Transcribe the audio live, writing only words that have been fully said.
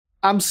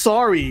I'm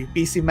sorry,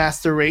 PC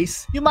Master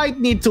Race. You might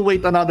need to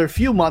wait another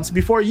few months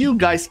before you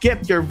guys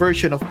get your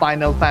version of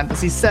Final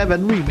Fantasy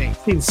VII Remake,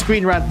 since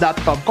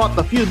ScreenRant.com caught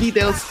a few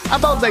details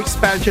about the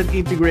expansion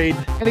Intergrade,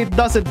 and it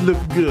doesn't look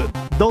good.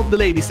 Don't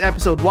delay this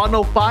episode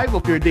 105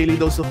 of your daily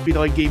dose of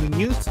Pinoy gaming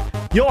news.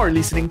 You're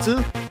listening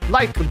to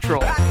Light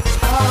Control.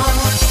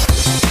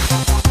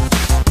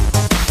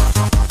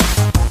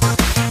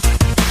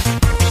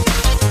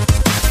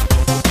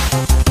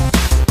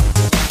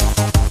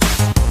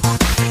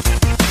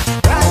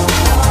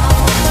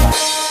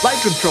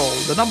 Control,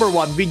 the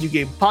 #1 video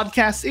game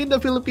podcast in the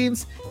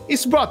Philippines,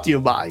 is brought to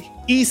you by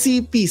Easy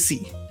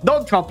PC.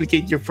 Don't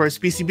complicate your first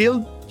PC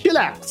build,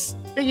 chillax.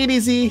 Take it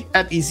easy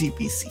at Easy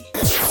PC.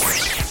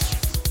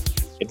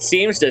 It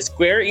seems that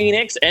Square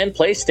Enix and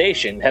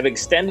PlayStation have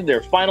extended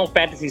their Final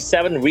Fantasy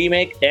VII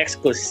Remake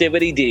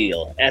exclusivity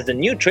deal, as the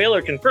new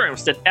trailer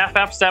confirms that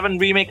FF7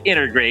 Remake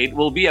Intergrade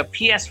will be a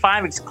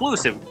PS5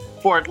 exclusive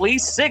for at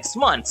least 6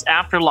 months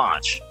after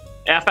launch.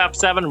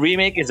 FF7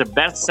 Remake is a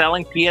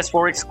best-selling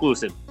PS4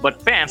 exclusive,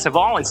 but fans have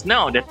always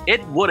known that it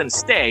wouldn't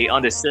stay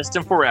on the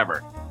system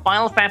forever.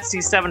 Final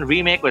Fantasy VII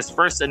Remake was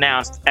first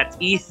announced at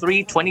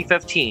E3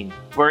 2015,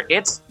 where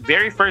its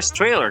very first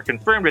trailer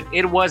confirmed that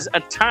it was a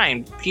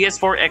timed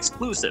PS4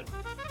 exclusive.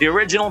 The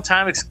original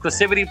time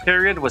exclusivity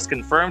period was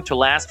confirmed to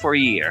last for a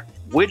year,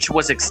 which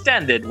was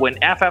extended when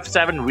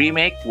FF7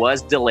 Remake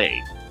was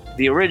delayed.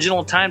 The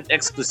original timed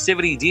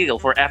exclusivity deal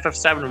for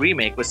FF7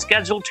 Remake was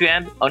scheduled to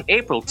end on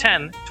April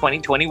 10,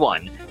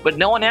 2021, but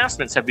no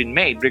announcements have been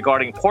made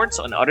regarding ports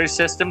on other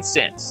systems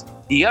since.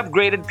 The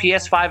upgraded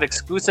PS5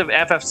 exclusive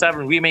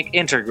FF7 Remake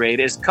Intergrade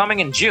is coming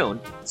in June,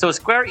 so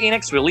Square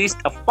Enix released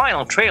a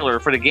final trailer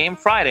for the game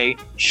Friday,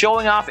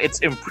 showing off its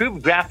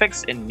improved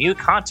graphics and new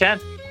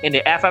content in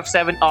the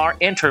FF7R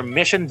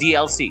Intermission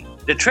DLC.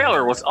 The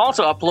trailer was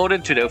also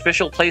uploaded to the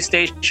official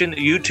PlayStation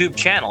YouTube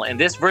channel, and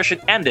this version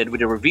ended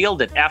with a reveal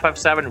that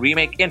FF7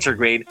 Remake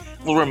Intergrade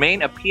will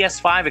remain a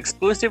PS5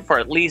 exclusive for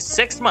at least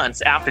 6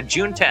 months after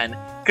June 10,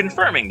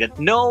 confirming that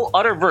no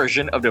other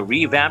version of the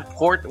revamped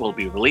port will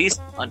be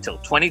released until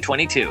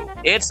 2022.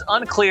 It's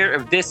unclear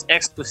if this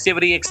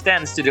exclusivity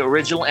extends to the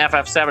original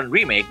FF7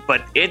 Remake,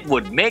 but it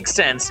would make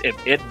sense if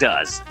it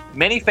does.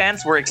 Many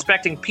fans were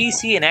expecting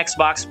PC and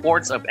Xbox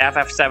ports of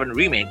FF7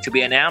 Remake to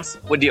be announced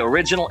when the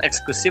original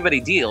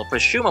exclusivity deal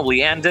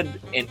presumably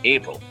ended in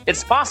April.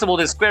 It's possible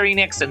that Square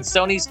Enix and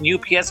Sony's new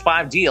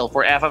PS5 deal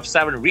for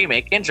FF7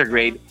 Remake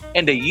Intergrade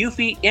and the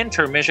Yuffie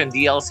Intermission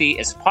DLC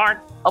is part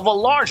of a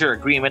larger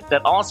agreement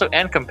that also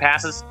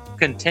encompasses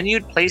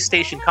continued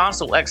PlayStation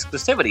console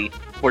exclusivity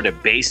for the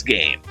base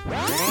game.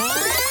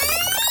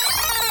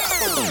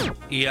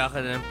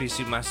 Iyakan na ng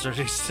PC Master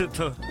Race na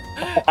to.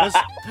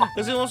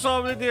 Kasi most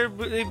probably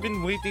they've been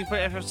waiting for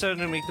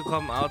FF7 Remake to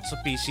come out sa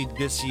PC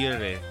this year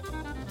eh.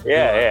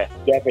 Yeah,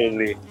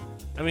 definitely.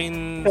 I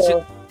mean,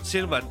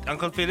 sino ba?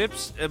 Uncle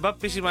Phillips? Ba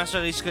PC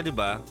Master Race ka, di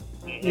ba?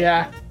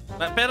 Yeah.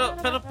 Pero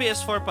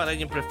PS4 pa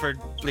rin yung preferred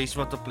place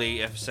mo to play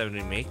FF7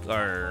 Remake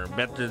or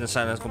better na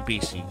sana kung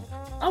PC?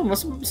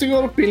 Mas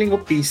siguro feeling ko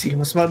PC.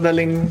 Mas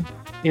madaling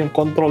yung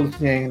controls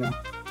niya yun.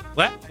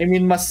 What? I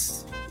mean,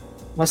 mas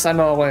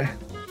ano ako eh.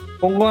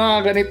 Kung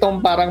mga ganitong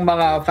parang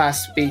mga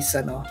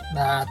fast-paced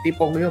na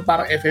tipong yung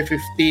parang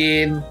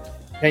FF15,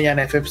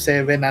 ganyan,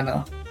 FF7,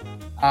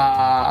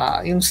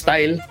 yung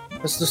style,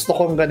 mas gusto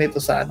kong ganito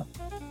sa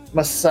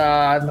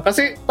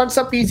kasi pag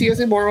sa PC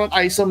kasi more on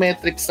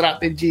isometric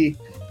strategy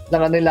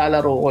lang ang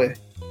nilalaro ko eh.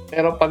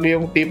 Pero pag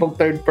yung tipong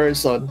third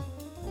person,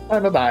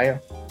 tayo?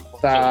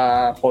 Sa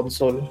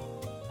console.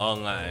 Oo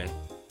nga eh.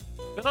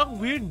 Pero ang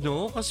weird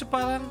no? Kasi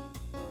parang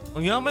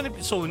ang yaman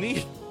ni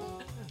Sony.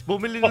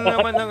 Bumili na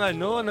naman ng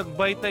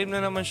nag-buy time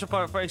na naman siya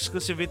for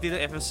exclusivity ng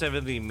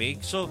FF7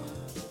 Remake. So,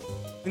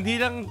 hindi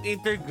lang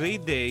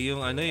intergrade yung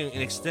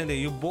in-extend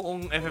yung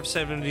buong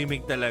FF7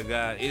 Remake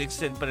talaga.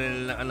 In-extend pa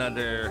nila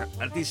another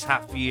at least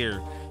half year.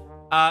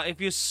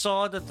 If you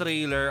saw the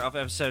trailer of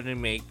FF7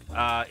 Remake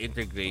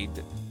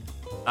Intergrade,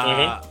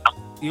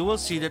 you will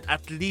see that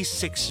at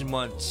least 6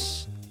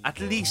 months.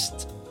 At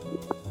least.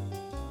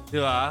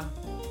 Di ba?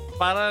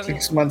 Parang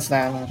 6 months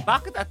na.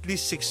 Bakit at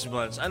least 6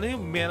 months? Ano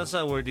yung meron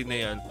sa wording na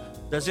yun?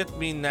 Does it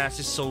mean na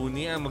si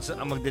Sony ang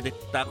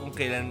magdedekta kung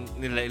kailan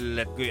nila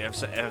i-let go yung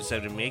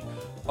FF7 Remake?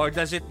 Or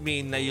does it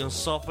mean na yung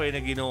software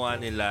na ginawa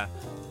nila,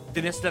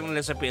 tinest lang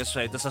nila sa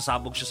PS5 tapos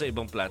sasabog siya sa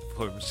ibang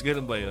platforms?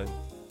 Ganun ba yun?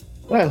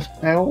 Well,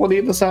 ewan ko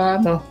dito sa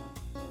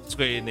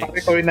Square Enix.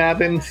 Pakikoy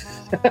natin.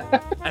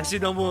 Ang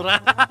sinumura.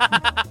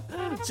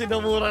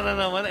 Sinumura na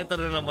naman. Ito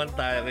na naman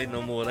tayo kay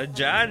Nomura.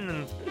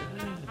 Diyan.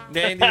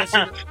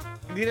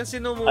 Hindi na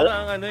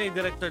sinumura ang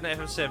director na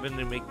FF7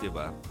 Remake, di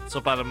ba? So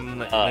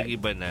parang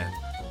nag-iba na.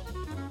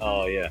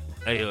 Oh, yeah.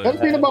 Ayun. Pero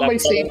sino ba may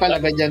say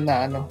talaga dyan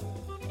na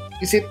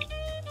Is it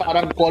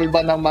parang call ba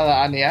ng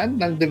mga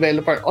ng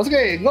developer? O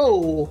sige,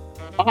 go!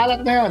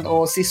 Pakalat na yun.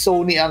 O si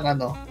Sony ang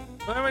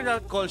Normally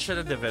call siya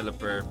na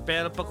developer.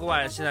 Pero pag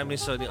kuwaya sinabi ni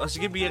Sony,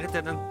 sige bigyan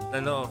kita ng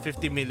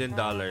 $50 million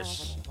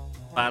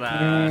para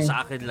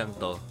sa akin lang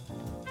to.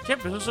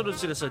 Siyempre, susunod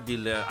sila sa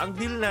deal. Ang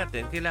deal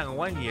natin, kailangan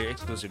 1 year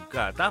exclusive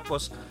ka.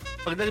 Tapos,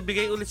 pag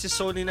nagbigay ulit si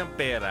Sony ng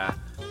pera,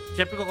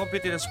 syempre kung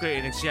compute ng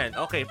Square Enix yan.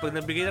 Okay, pag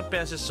nagbigay ng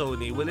pera si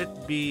Sony, will it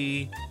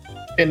be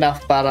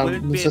enough para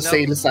sa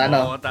sales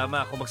Oo,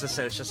 tama. Kung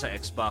magsasell siya sa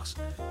Xbox.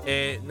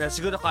 Na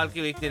siguro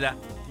calculate nila,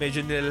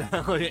 medyo nilalang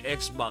yung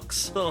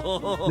Xbox. So,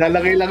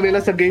 lalagay lang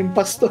nila sa Game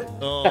Pass to.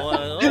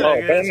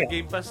 Lagay sa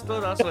Game Pass to.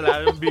 Tapos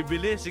wala nang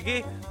bibili.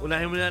 Sige,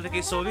 unahin mo natin kay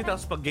Sony,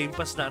 tapos pag Game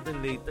Pass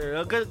natin later.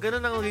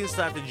 Ganun ang maging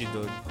strategy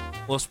doon.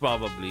 Most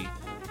probably.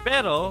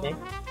 Pero,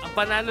 ang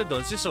panalo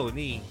doon, si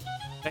Sony.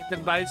 Kahit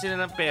nagbayad sila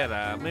ng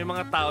pera, may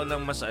mga tao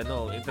lang mas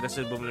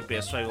interested bumili ng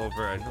PS5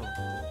 over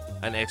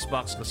an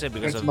Xbox kasi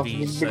because of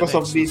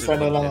these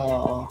lang.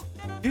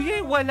 Yung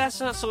game wala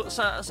sa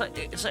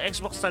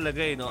Xbox talaga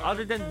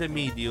other than the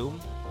medium,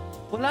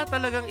 wala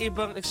talagang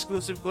ibang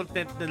exclusive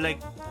content na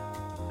like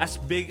as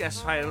big as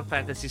Final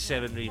Fantasy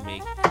 7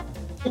 Remake.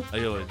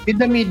 Ayun.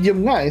 In the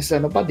medium nga is di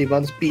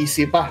ba?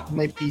 PC pa.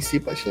 May PC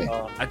pa siya.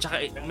 At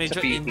saka medyo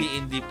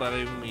indie pa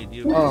rin yung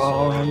medium.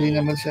 Hindi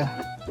naman siya.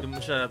 Hindi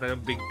mo siya talagang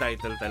big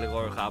title talaga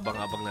or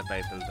kaabang-abang na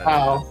title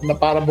talaga. Na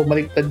parang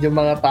bumaliktad yung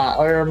mga tao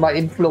or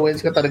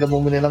ma-influence ka talaga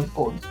bumili ng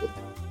console.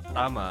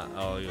 Tama.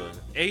 Yun.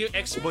 Yung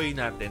ex-boy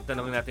natin,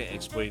 tanongin natin yung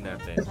ex-boy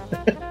natin.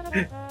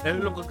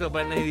 Nalulungkot ka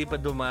ba na hindi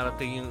pa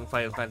dumarating yung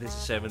Final Fantasy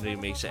 7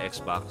 Remake sa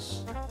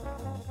Xbox?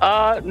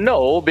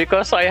 No,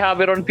 because I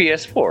have it on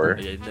PS4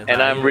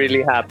 and I'm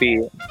really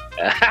happy.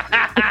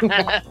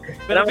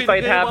 Pero I'm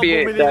quite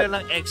happy that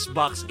ng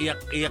Xbox,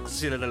 iyak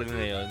sila talaga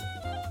ngayon.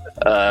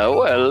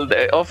 Well,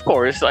 of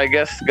course, I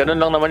guess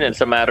ganun lang naman yan. It's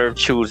a matter of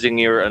choosing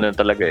your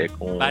talaga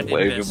kung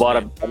if you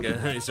bought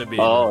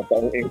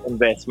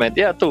investment.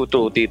 Yeah,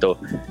 Tito.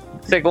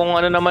 Kasi kung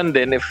naman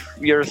din, if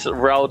you're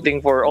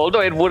routing for, although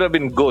it would have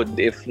been good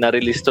if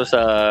na-release to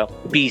sa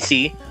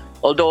PC.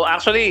 Although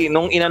actually,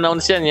 nung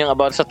in-announce yan yung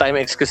about sa time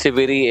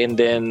exclusivity and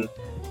then,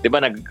 di ba,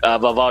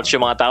 nag-vouch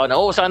yung mga tao na,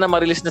 sana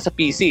ma-release na sa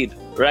PC,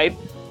 right?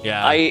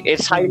 Yeah.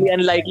 It's highly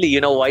unlikely.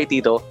 You know why,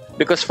 Tito?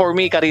 Because for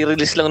me,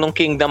 kari-release lang nung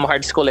Kingdom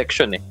Hearts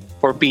collection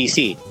for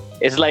PC.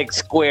 It's like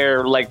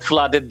Square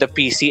flooded the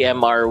PC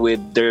MR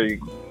with their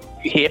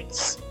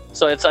hits.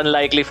 So it's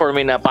unlikely for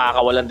me na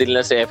pakakawalan din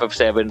nila sa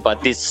FF7 pa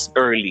this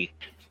early.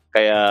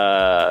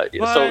 Kaya,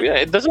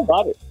 it doesn't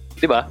bother.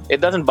 Diba? It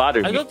doesn't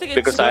bother me. I don't think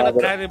it's gonna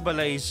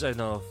cannibalize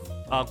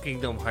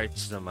Kingdom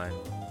Hearts naman.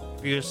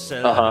 If you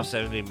sell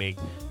FF7 Remake.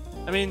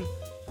 I mean,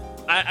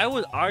 I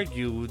would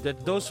argue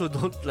that those who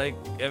don't like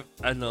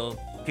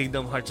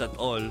Kingdom Hearts at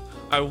all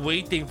are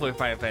waiting for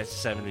Final Fantasy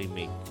 7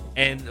 Remake.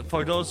 And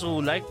for those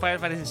who like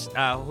Final Fantasy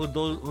who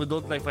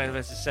don't like Final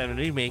Fantasy 7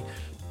 Remake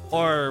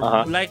or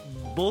like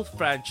both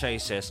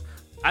franchises,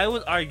 I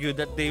would argue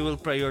that they will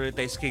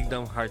prioritize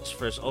Kingdom Hearts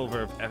first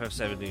over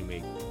FF7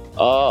 Remake.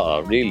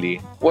 Oh,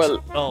 really?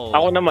 Well,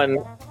 ako naman,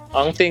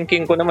 ang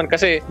thinking ko naman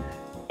kasi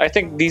I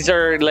think these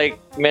are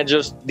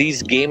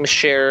these games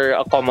share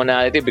a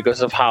commonality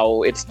because of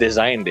how it's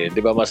designed.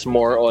 Diba? Mas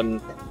more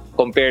on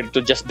compared to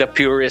just the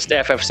purest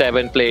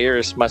FF7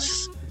 players,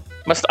 mas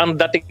ang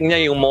dating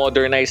niya yung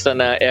modernized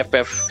na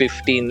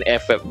FF15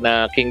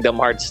 na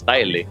Kingdom Hearts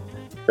style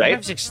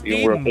right?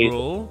 FF16,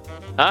 bro.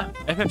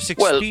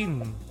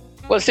 FF16.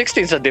 Well,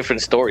 16 is a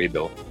different story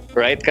though,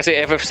 right? Kasi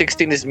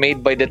FF16 is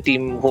made by the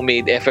team who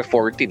made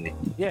FF14.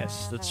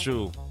 Yes, that's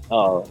true.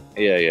 Oh,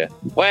 yeah.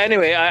 Well,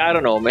 anyway, I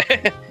don't know, man.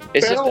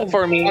 It's pero, just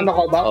for me. Ano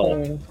ka ba?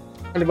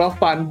 Kung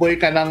fanboy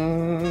ka ng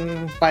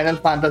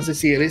Final Fantasy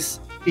series,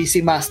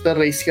 PC Master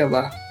Race ka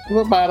ba?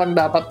 Diba parang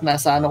dapat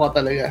nasa ka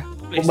talaga?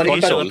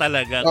 PlayStation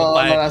talaga.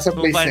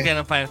 Kung fan ka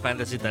ng Final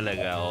Fantasy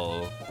talaga,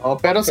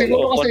 pero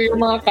siguro kasi yung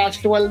mga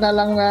casual na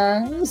lang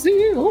na,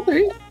 sige,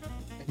 okay.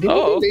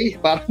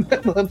 Parang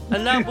ganun.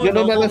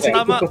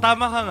 Alam mo,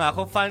 tama ka nga,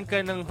 kung fan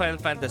ka ng Final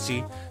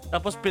Fantasy,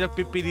 tapos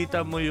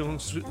pinagpipilitan mo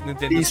yung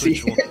Nintendo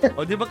Switch mo.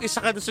 Di ba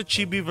isa ka doon sa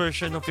chibi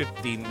version ng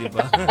 15, di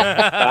ba?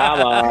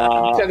 Tama.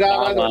 Tsaga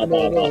ka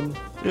nun.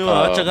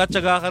 Diba?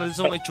 Tsaga ka rin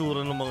sa mga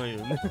itsura ng mga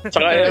yun.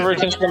 Tsaka ever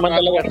since naman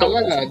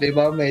talaga. Di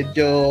ba?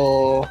 Medyo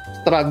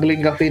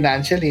struggling ka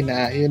financially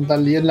na yun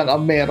lang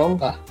ang meron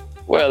ka.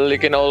 Well,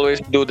 you can always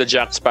do the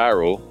Jack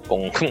Sparrow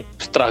kung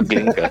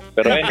struggling ka.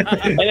 Pero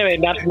anyway,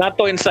 not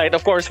to incite.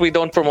 Of course, we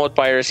don't promote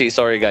piracy.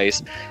 Sorry,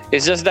 guys.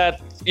 It's just that,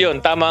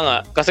 yun, tama nga.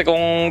 Kasi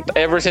kung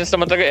ever since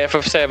naman talaga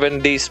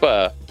FF7 days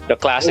pa, the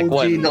classic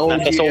one,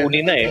 nasa Sony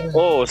na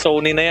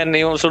Sony na yan.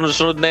 Yung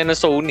sunod-sunod na yan na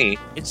Sony.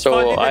 It's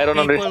funny that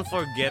people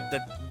forget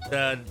that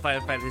the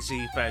Final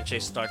Fantasy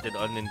franchise started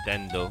on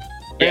Nintendo.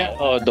 Yeah,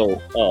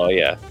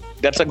 yeah.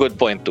 That's a good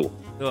point too.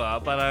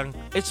 Parang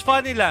it's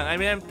funny lang. I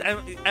mean,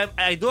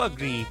 I do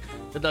agree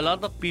that a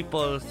lot of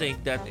people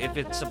think that if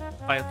it's a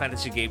Final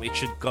Fantasy game, it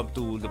should come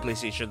to the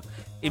PlayStation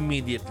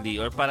immediately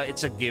or parang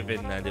it's a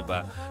given na, di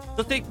ba?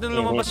 To think na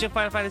lumabas yung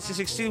Final Fantasy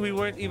 16, we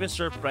weren't even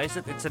surprised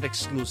that it's an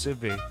exclusive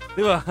di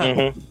ba?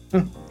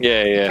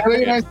 Yeah. Pero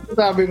yung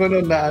sabi ko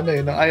noon na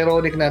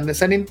ironic na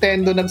sa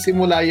Nintendo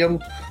nagsimula yung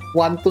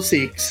 1 to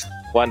 6.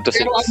 1 to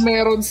 6. Pero ang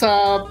meron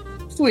sa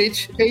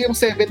Switch yung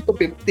 7 to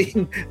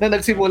 15 na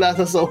nagsimula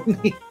sa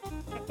Sony.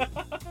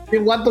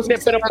 Yung 1 to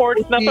 6 pero port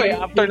na to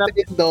after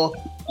Nintendo.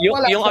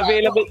 Yung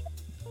available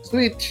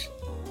Switch.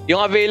 Yung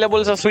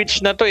available sa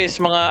Switch na to is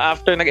mga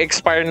after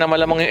nag-expire na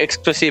malamang yung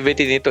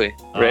exclusivity nito eh.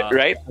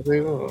 Right?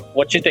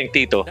 What you think,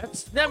 Tito?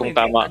 Kung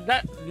tama.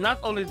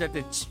 Not only that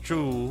it's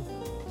true,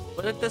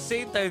 but at the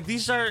same time,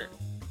 these are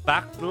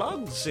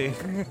backlogs eh.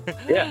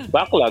 Yeah,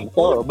 backlog.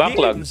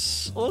 Backlog.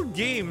 Old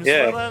games.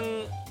 Yeah. Parang,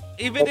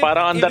 even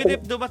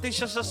if dumating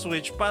siya sa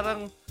Switch,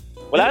 parang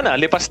wala na,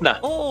 lipas na.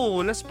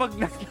 Oo, laspag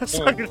na.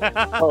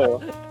 Oo.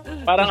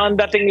 Parang ang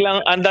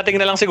dating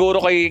na lang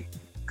siguro kay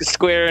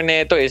Square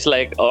nito is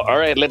like,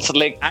 alright, let's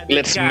milk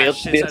this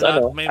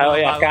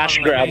cash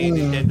grab.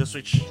 Nintendo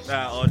Switch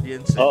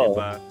audience,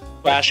 diba?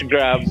 Cash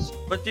grab.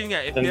 But yun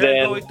nga, if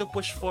they're going to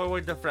push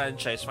forward the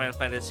franchise, Final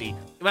Fantasy,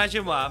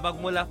 imagine mo,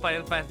 magmula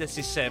Final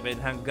Fantasy 7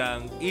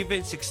 hanggang even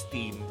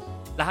 16,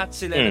 lahat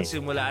sila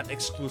nagsimula at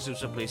exclusive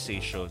sa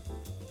PlayStation.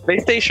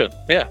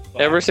 Yeah.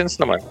 Ever since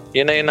naman.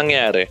 Yun na yung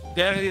nangyari.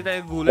 Kaya hindi tayo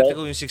gulat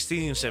kung yung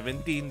 16, yung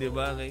 17, di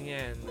ba?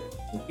 Ganyan.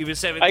 Even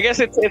 17. I guess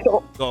it's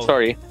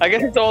sorry. I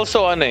guess it's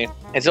also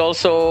it's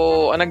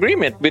also an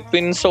agreement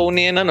between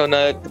Sony and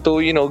na to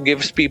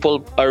gives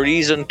people a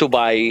reason to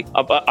buy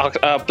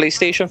a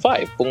PlayStation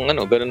 5. Kung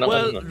ganun na.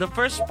 Well, the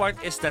first part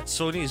is that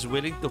Sony is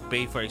willing to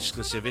pay for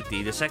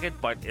exclusivity. The second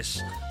part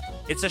is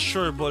it's a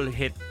sureball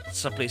hit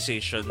sa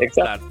PlayStation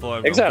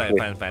platform of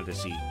Final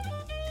Fantasy.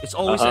 It's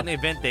always an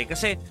event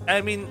Kasi, I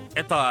mean,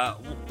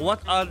 what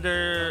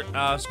other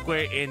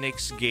Square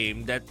Enix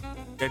game that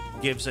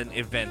gives an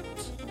event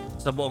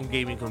sa buong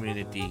gaming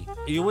community?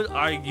 You would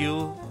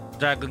argue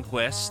Dragon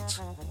Quest.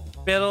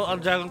 Pero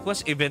ang Dragon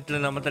Quest event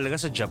lang naman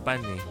talaga sa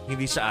Japan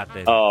hindi sa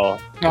atin.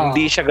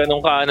 Hindi siya ganun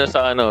kaano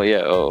sa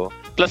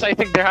Plus, I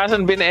think there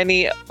hasn't been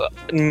any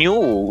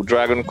new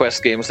Dragon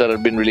Quest games that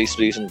have been released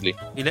recently.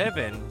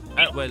 11?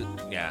 Well,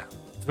 yeah.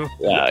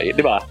 Yeah,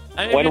 di ba?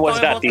 When was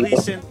that?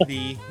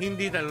 Recently,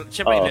 hindi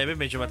siyempre 11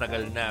 medyo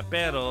matagal na,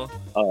 pero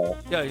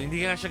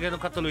hindi nga siya ganun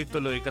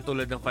katuloy-tuloy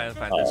katulad ng Final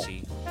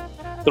Fantasy.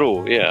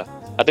 True, yeah.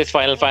 At least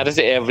Final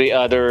Fantasy every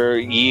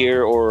other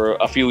year or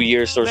a few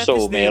years or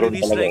so, meron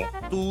talaga.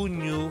 Like 2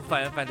 new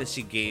Final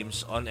Fantasy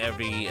games on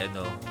every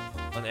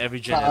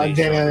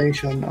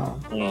generation.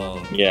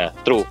 Yeah,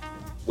 true.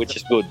 Which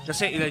is good.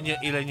 Kasi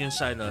ilan yun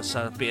sa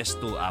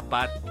PS2,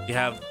 4. You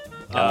have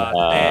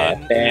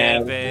 10,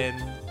 11,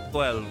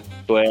 12,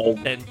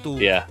 10,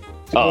 2. Yeah.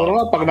 Siguro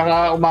nga, pag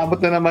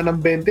umabot na naman ng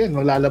 20 yan,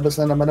 lalabas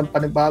na naman ng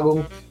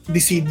panibagong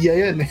Dissidia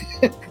yan.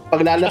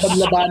 Pag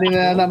lalaban-labanin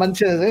na naman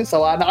siya,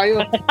 sawa na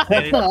kayo.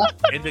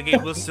 And the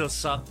game will still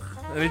suck.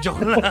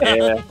 Joke lang.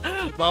 Yeah.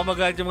 Baka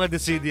magalit yung mga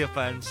Dissidia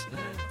fans.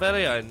 Pero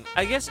yun,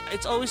 I guess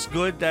it's always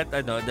good that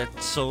that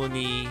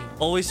Sony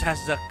always has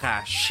the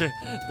cash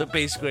to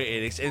pay Square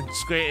Enix, and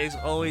Square Enix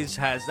always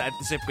has the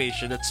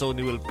anticipation that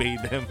Sony will pay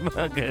them.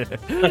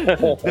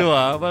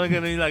 Diba? Parang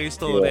ganun yung lagi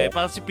story.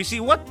 Parang si PC,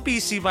 what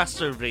PC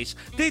Master Race?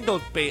 They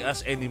don't pay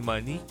us any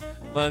money.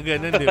 Mga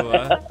ganun,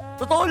 diba?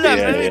 Totoo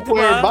lang. Diba?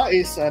 Square ba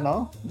is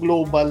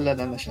global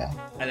na siya?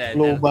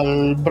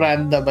 Global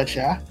brand na ba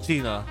siya?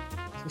 Sino?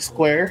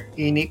 Square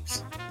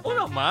Enix? Oo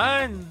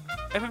naman.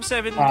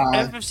 FF7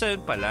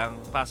 pa lang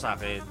pa sa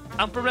akin.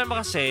 Ang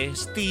problema kasi,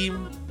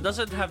 Steam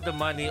doesn't have the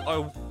money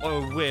or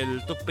will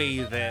to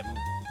pay them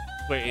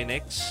Square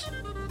Enix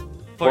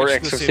for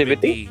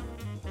exclusivity.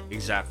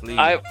 Exactly.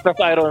 I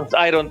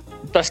don't.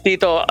 Plus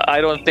dito, I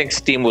don't think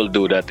Steam will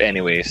do that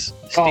anyways.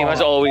 Steam has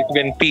always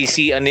been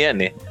PC yan.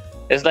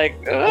 It's like,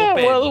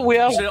 well, we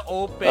have... Sila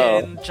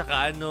open,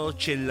 tsaka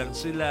chill lang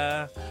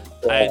sila.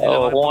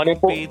 Ayaw nila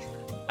mag-compete.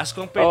 As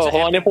compared sa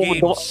Epic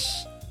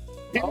Games.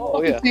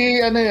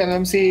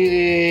 Si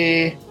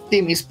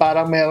Team is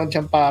parang meron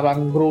siyang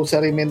parang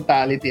grocery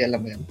mentality,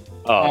 alam mo yun.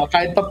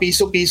 Kahit pa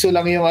piso-piso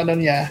lang yung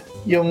niya,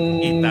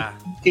 yung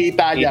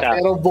kita niya,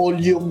 pero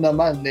volume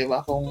naman, di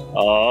ba?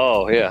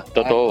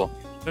 Totoo.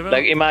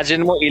 Like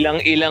imagine mo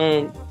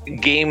ilang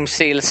game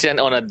sales yan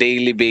on a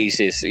daily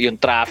basis, yung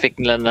traffic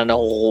na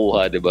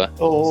nakukuha, di ba?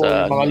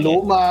 Mga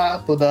luma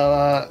to the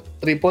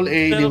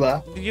AAA, di ba?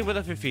 Hindi ba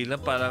na-feel na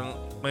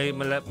parang may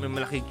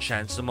malaking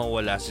chance na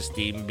mawala si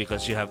Steam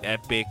because you have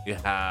Epic, you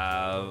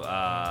have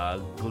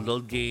Google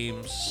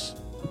Games.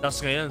 Tapos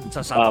ngayon,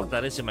 sasabak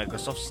na rin si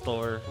Microsoft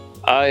Store.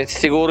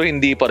 Siguro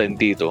hindi pa rin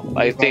dito.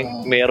 I think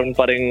meron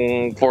pa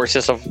rin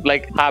forces of,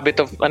 like,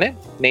 habit of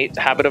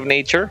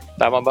nature.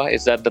 Tama ba?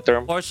 Is that the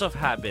term? Force of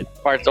habit.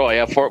 Force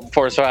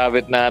of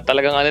habit na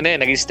talagang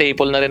naging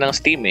staple na rin ng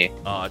Steam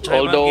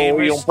Although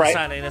yung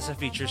sanay na sa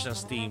features ng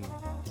Steam.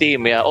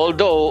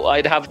 Although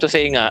I'd have to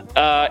say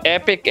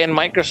Epic and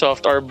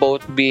Microsoft are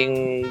both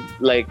being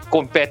like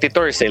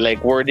competitors,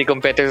 like worthy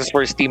competitors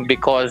for Steam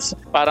because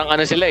parang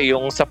sila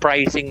yung sa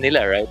pricing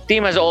nila, right?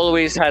 Steam has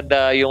always had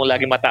yung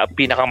lagi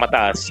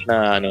pinakamataas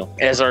na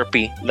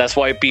SRP. That's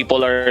why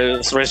people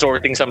are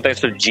resorting sometimes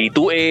to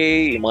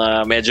G2A, yung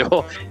mga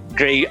medyo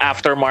gray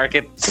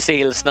aftermarket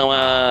sales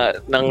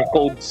ng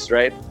codes,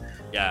 right?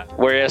 Yeah.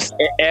 Whereas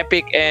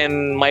Epic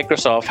and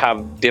Microsoft have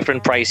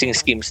different pricing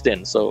schemes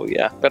din. So,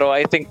 yeah. Pero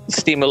I think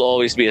Steam will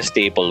always be a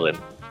staple then.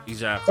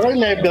 Exactly. Pero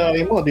yung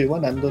library mo, di ba,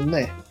 nandun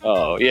na eh.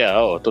 Oh, yeah,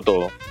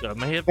 totoo. Yeah,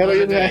 mahirap Pero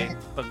yun talaga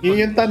nga, yun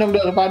yung tanong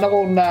doon, paano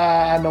kung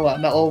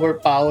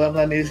na-overpower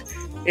na ni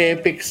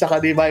Epic sa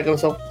ni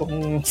Microsoft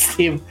kung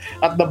Steam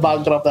at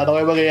na-bankrupt na, ano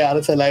kayo mangyayari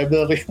sa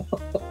library mo?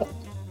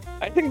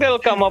 I think they'll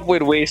come up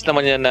with ways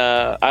naman yan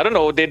na, I don't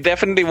know, they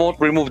definitely won't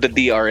remove the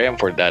DRM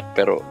for that,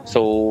 pero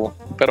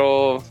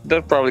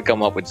they'll probably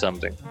come up with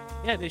something.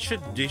 Yeah, they should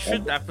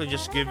actually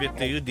just give it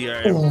to you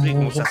DRM free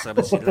kung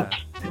sasara sila.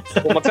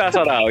 Kung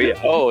magsasara, yeah,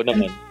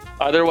 naman.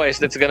 Otherwise,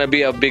 that's gonna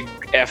be a big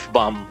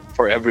F-bomb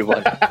for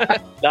everyone.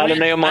 Lalo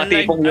na yung mga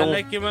tipong yung...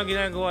 Unlike yung mga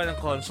ginagawa ng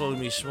console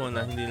mismo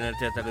na hindi nila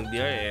tinatanggal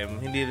DRM,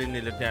 hindi rin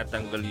nila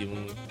tinatanggal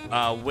yung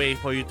way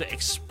for you to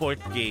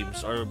export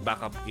games or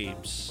backup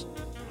games.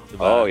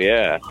 Diba? Oh,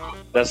 yeah.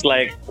 That's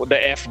like the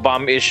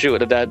F-bomb issue.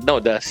 The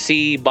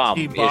C-bomb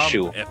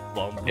issue.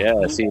 F-bomb.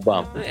 Yeah,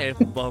 C-bomb.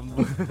 F-bomb.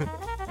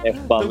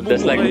 F-bomb.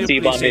 That's like the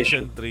C-bomb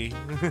issue.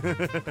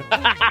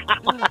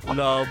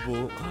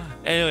 Labo.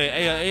 Anyway,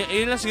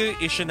 ayun lang siguro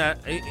issue na.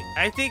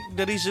 I think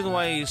the reason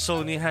why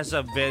Sony has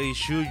a very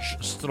huge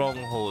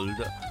stronghold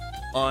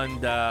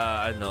on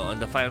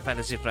the Final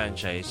Fantasy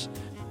franchise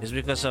is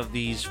because of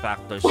these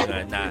factors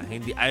nga na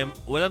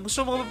walang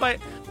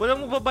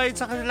magbabayad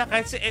sa kanila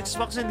kahit si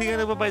Xbox hindi nga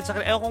nagbabayad sa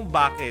kanila. Ewan kung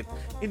bakit.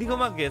 Hindi ko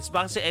mag-gets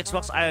bakit si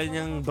Xbox ayaw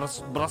niyang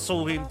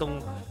brasuhin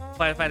tong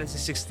Final Fantasy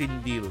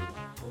 16 deal.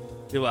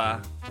 Di ba?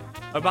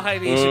 Or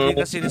baka iniisip din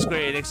kasi ni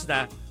Square Enix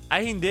na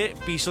hindi,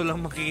 piso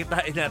lang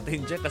makikitain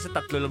natin dyan kasi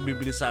 3 lang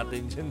bibili sa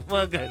atin dyan.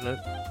 Mga ganun.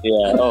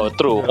 Yeah,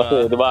 true.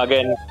 Kasi, di ba,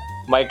 again,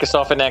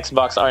 Microsoft and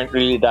Xbox aren't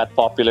really that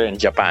popular in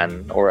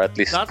Japan, or at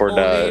least Not for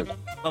only the...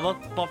 about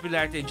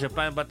popularity in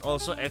Japan, but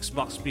also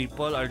Xbox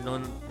people are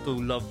known to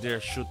love their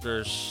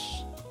shooters,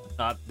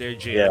 not their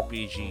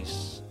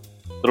JRPGs.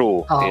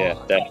 True. Oh. Yeah,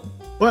 that...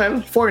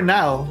 Well, for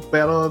now.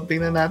 Pero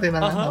tingnan natin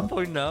ang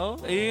For now.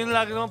 Yun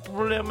lagi naman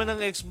problema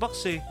ng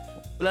Xbox eh.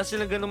 Wala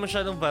silang ganun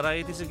masyadong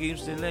variety sa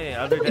games nila eh.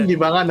 Other than... Hindi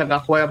ba nga,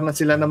 nag-acquire na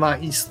sila ng mga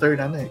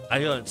Eastern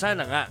Ayun,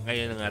 sana nga.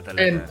 Ngayon na nga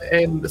talaga.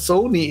 And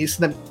Sony is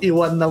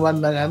nag-iwan naman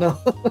ng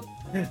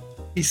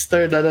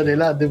Eastern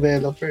nila,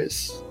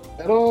 developers.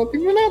 Pero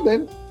tingnan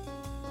natin.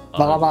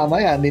 Baka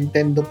mamaya,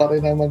 Nintendo pa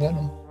rin ang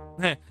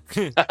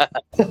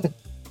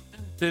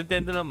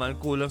Nintendo naman,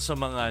 kulang sa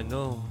mga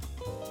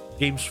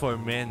games for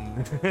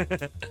men.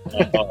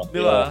 Di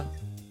ba?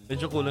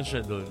 Medyo kulang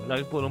siya doon.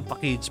 Lagi pulong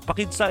pa-kids.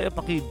 Pa-kids tayo,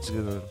 pa-kids.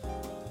 Ganun.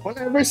 Well,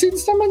 ever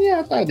since naman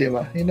yata, di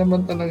ba? Yun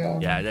naman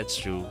talaga. Yeah, that's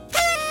true.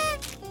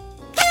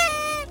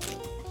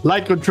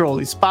 Light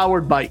Control is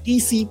powered by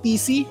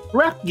ECPC,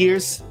 Rack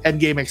Gears, and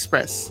Game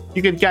Express.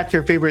 You can catch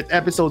your favorite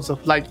episodes of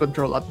Light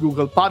Control at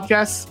Google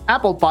Podcasts,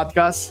 Apple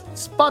Podcasts,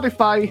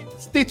 Spotify,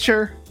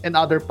 Stitcher, and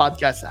other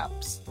podcast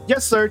apps.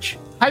 Just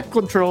search Hype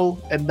Control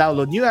and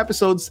download new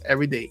episodes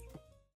every day.